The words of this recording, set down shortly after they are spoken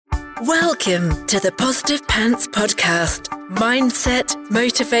Welcome to the Positive Pants Podcast. Mindset,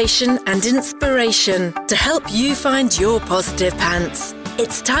 motivation and inspiration to help you find your positive pants.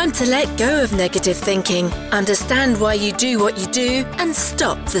 It's time to let go of negative thinking, understand why you do what you do and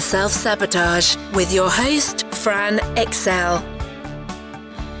stop the self-sabotage with your host, Fran Excel.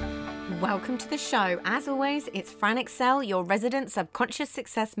 Welcome to the show. As always, it's Fran Excel, your resident subconscious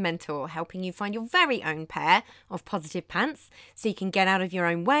success mentor, helping you find your very own pair of positive pants so you can get out of your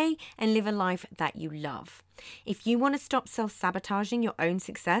own way and live a life that you love. If you want to stop self-sabotaging your own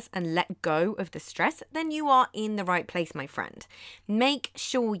success and let go of the stress, then you are in the right place, my friend. Make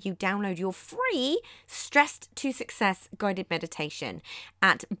sure you download your free Stressed to Success guided meditation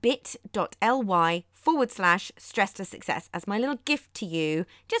at bit.ly/stress to success as my little gift to you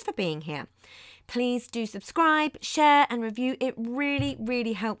just for being here. Please do subscribe, share and review. It really,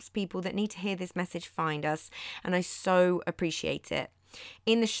 really helps people that need to hear this message find us, and I so appreciate it.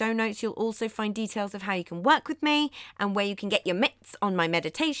 In the show notes, you'll also find details of how you can work with me and where you can get your mitts on my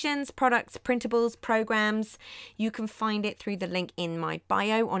meditations, products, printables, programs. You can find it through the link in my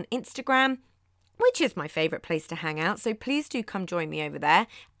bio on Instagram, which is my favorite place to hang out. So please do come join me over there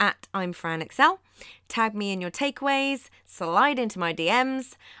at I'm Fran Excel. Tag me in your takeaways, slide into my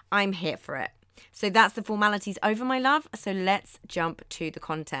DMs. I'm here for it. So that's the formalities over, my love. So let's jump to the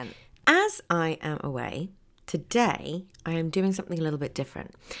content. As I am away, today, I am doing something a little bit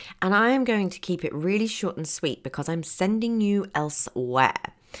different, and I am going to keep it really short and sweet because I'm sending you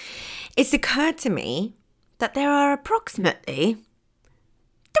elsewhere. It's occurred to me that there are approximately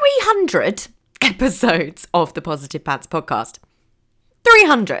 300 episodes of the Positive Pants podcast.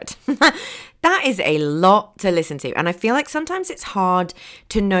 300. That is a lot to listen to, and I feel like sometimes it's hard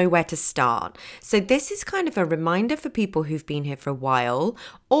to know where to start. So this is kind of a reminder for people who've been here for a while,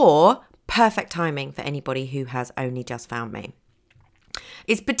 or perfect timing for anybody who has only just found me.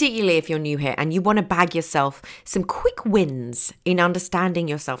 It's particularly if you're new here and you want to bag yourself some quick wins in understanding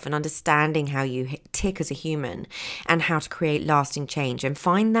yourself and understanding how you tick as a human and how to create lasting change and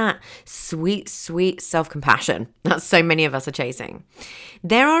find that sweet, sweet self-compassion that so many of us are chasing.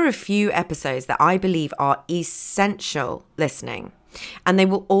 There are a few episodes that I believe are essential listening, and they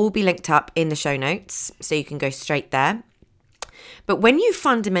will all be linked up in the show notes so you can go straight there. But when you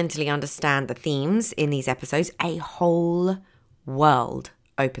fundamentally understand the themes in these episodes, a whole world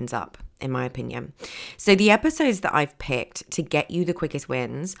opens up, in my opinion. So the episodes that I've picked to get you the quickest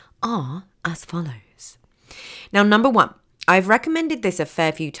wins are as follows. Now, number one, I've recommended this a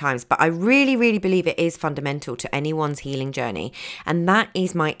fair few times, but I really, really believe it is fundamental to anyone's healing journey. And that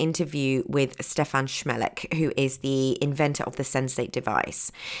is my interview with Stefan Schmelik, who is the inventor of the Sensate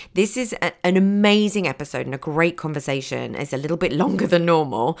device. This is an amazing episode and a great conversation. It's a little bit longer than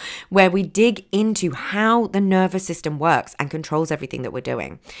normal, where we dig into how the nervous system works and controls everything that we're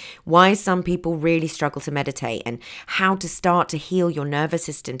doing. Why some people really struggle to meditate, and how to start to heal your nervous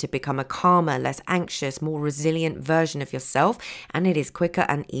system to become a calmer, less anxious, more resilient version of yourself. And it is quicker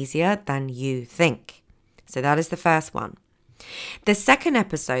and easier than you think. So that is the first one. The second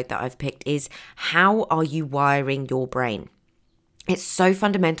episode that I've picked is how are you wiring your brain? It's so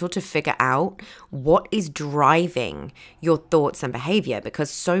fundamental to figure out what is driving your thoughts and behavior,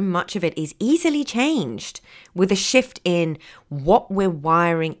 because so much of it is easily changed with a shift in what we're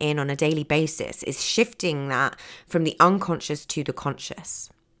wiring in on a daily basis, is shifting that from the unconscious to the conscious.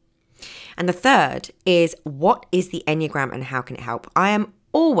 And the third is, what is the Enneagram and how can it help? I am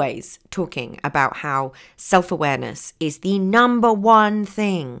always talking about how self-awareness is the number one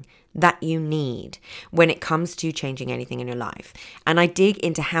thing that you need when it comes to changing anything in your life. And I dig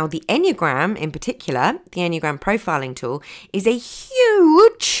into how the Enneagram, in particular, the Enneagram profiling tool, is a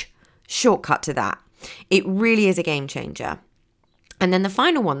huge shortcut to that. It really is a game changer. And then the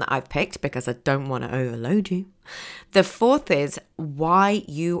final one that I've picked, because I don't want to overload you, the fourth is why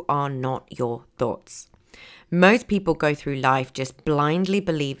you are not your thoughts. Most people go through life just blindly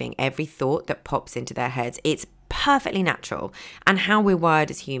believing every thought that pops into their heads. It's perfectly natural and how we're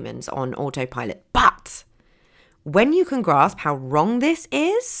wired as humans on autopilot. But when you can grasp how wrong this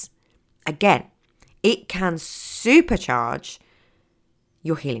is, again, it can supercharge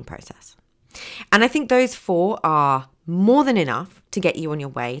your healing process. And I think those four are more than enough to get you on your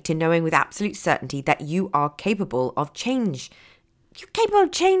way to knowing with absolute certainty that you are capable of change. You're capable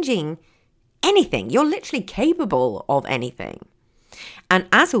of changing anything. You're literally capable of anything. And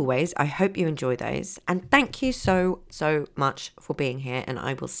as always, I hope you enjoy those. And thank you so, so much for being here. And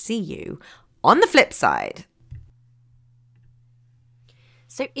I will see you on the flip side.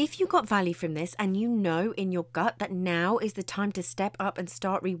 So if you got value from this and you know in your gut that now is the time to step up and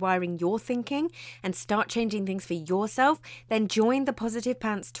start rewiring your thinking and start changing things for yourself, then join the Positive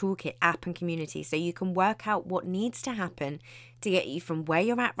Pants Toolkit app and community so you can work out what needs to happen to get you from where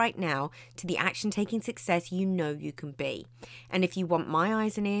you're at right now to the action-taking success you know you can be. And if you want my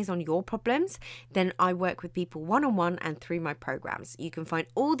eyes and ears on your problems, then I work with people one-on-one and through my programs. You can find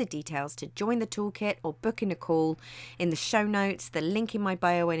all the details to join the toolkit or book in a call in the show notes, the link in my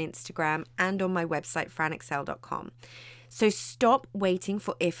bio on Instagram, and on my website, franexcel.com. So stop waiting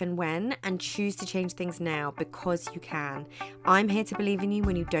for if and when and choose to change things now because you can. I'm here to believe in you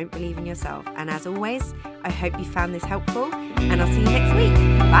when you don't believe in yourself. And as always, I hope you found this helpful and I'll see you next week.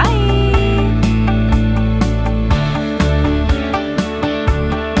 Bye.